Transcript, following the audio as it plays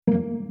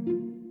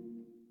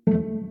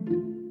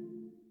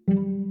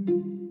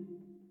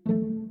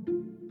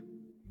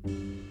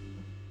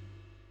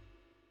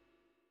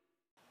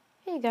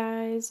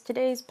guys.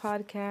 Today's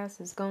podcast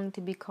is going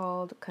to be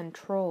called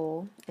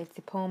Control. It's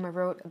the poem I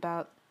wrote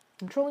about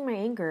controlling my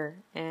anger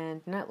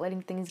and not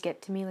letting things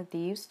get to me like they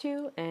used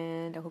to,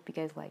 and I hope you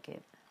guys like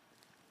it.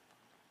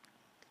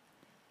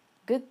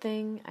 Good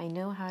thing I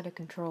know how to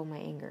control my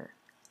anger.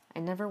 I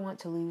never want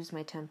to lose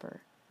my temper.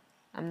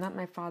 I'm not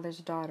my father's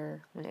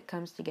daughter when it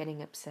comes to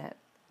getting upset.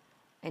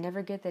 I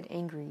never get that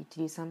angry to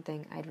do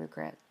something I'd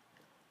regret.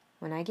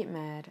 When I get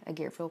mad, I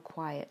get real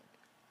quiet.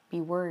 Be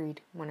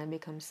worried when I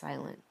become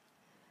silent.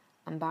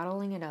 I'm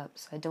bottling it up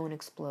so I don't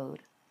explode.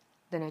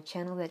 Then I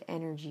channel that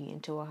energy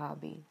into a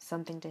hobby,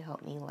 something to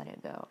help me let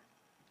it go.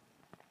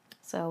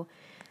 So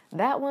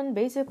that one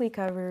basically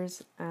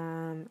covers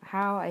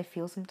how I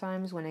feel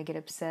sometimes when I get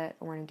upset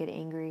or when I get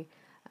angry.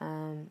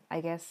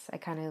 I guess I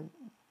kind of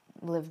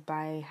live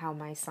by how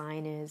my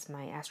sign is,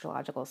 my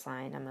astrological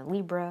sign. I'm a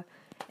Libra,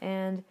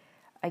 and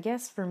I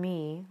guess for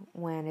me,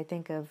 when I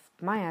think of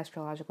my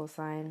astrological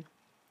sign,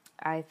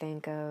 I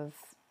think of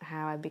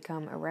how I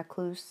become a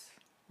recluse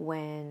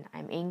when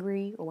I'm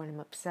angry or when I'm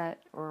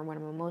upset or when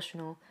I'm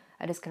emotional.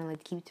 I just kind of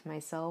like to keep to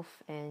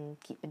myself and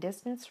keep a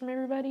distance from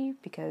everybody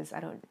because I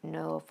don't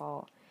know if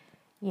I'll,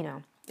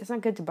 it's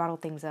not good to bottle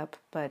things up,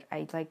 but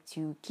I like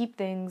to keep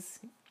things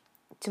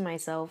to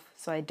myself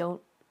so I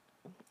don't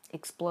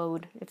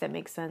explode, if that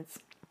makes sense.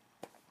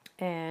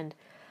 And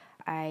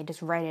I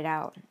just write it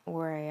out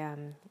or I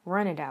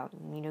run it out,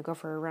 go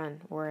for a run,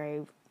 or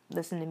I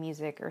listen to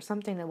music or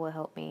something that will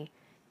help me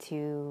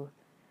to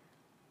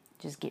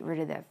just get rid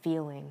of that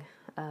feeling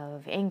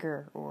of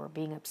anger or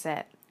being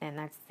upset. And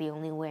that's the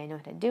only way I know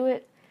how to do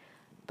it.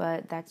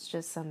 But that's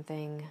just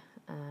something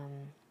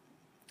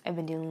I've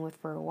been dealing with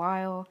for a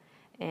while.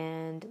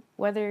 And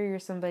whether you're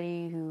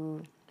somebody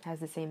who has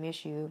the same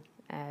issue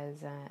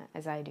as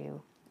I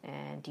do,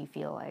 and you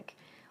feel like,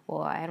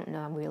 well, I don't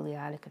know, I'm really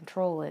how to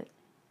control it,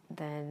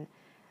 then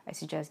I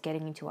suggest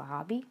getting into a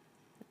hobby.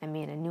 A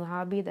new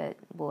hobby that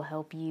will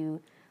help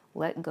you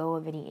let go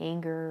of any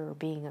anger or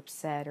being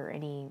upset or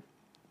any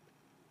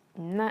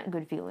not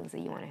good feelings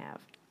that you want to have.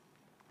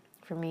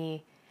 For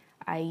me,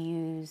 I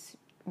use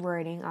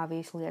writing,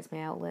 obviously, as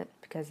my outlet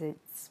because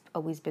it's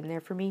always been there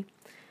for me.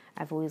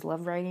 I've always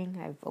loved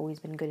writing. I've always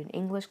been good in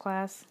English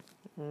class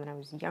when I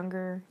was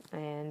younger,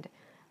 and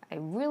I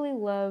really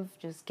love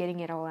just getting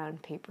it all out on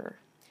paper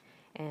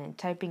and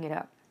typing it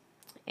up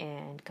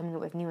and coming up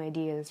with new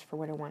ideas for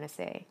what I want to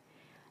say.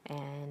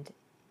 And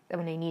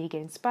when I need to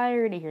get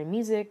inspired, I hear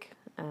music.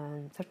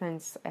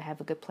 Sometimes I have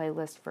a good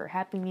playlist for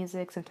happy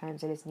music.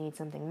 Sometimes I just need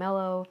something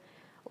mellow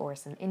or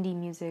some indie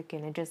music,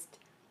 and I just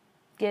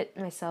get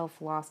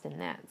myself lost in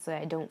that so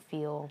I don't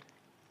feel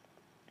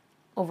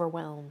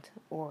overwhelmed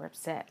or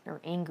upset or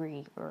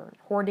angry or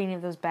hoarding any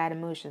of those bad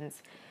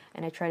emotions.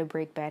 And I try to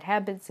break bad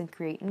habits and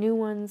create new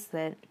ones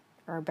that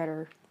are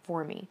better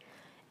for me.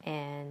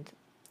 And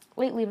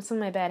lately, some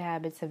of my bad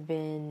habits have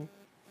been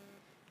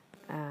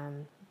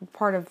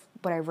part of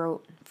what I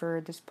wrote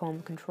for this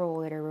poem, Control,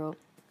 that I wrote.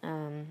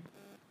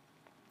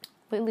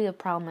 Lately, a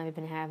problem I've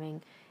been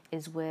having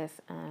is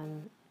with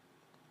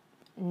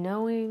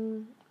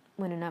knowing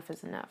when enough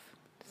is enough.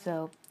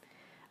 So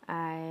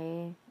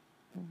I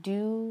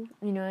do,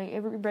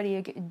 everybody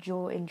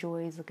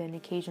enjoys like an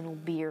occasional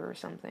beer or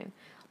something,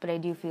 but I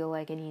do feel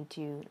like I need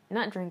to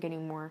not drink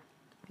anymore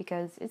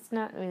because it's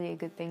not really a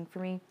good thing for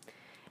me,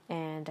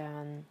 and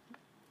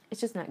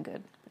it's just not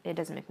good. It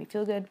doesn't make me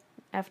feel good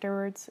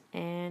afterwards,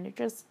 and it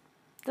just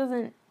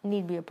doesn't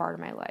need to be a part of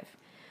my life.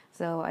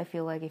 So I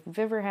feel like if you've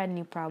ever had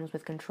any problems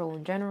with control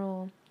in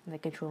general,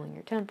 like controlling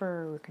your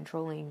temper or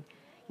controlling,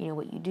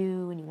 what you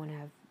do, and you want to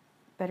have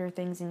better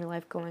things in your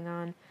life going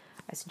on,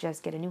 I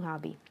suggest get a new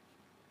hobby.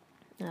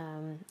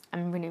 I'm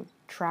going to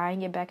try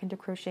and get back into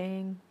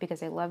crocheting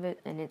because I love it,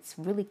 and it's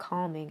really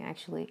calming,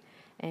 actually,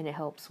 and it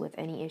helps with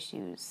any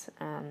issues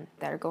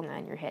that are going on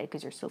in your head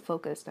because you're so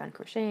focused on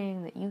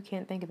crocheting that you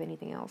can't think of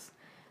anything else.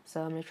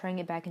 So I'm going to try and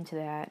get back into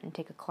that and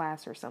take a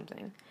class or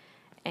something.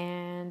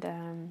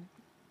 And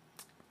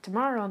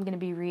tomorrow I'm going to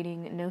be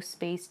reading No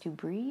Space to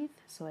Breathe,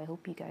 so I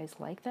hope you guys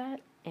like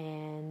that,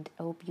 and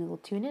I hope you will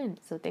tune in.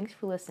 So thanks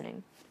for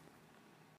listening.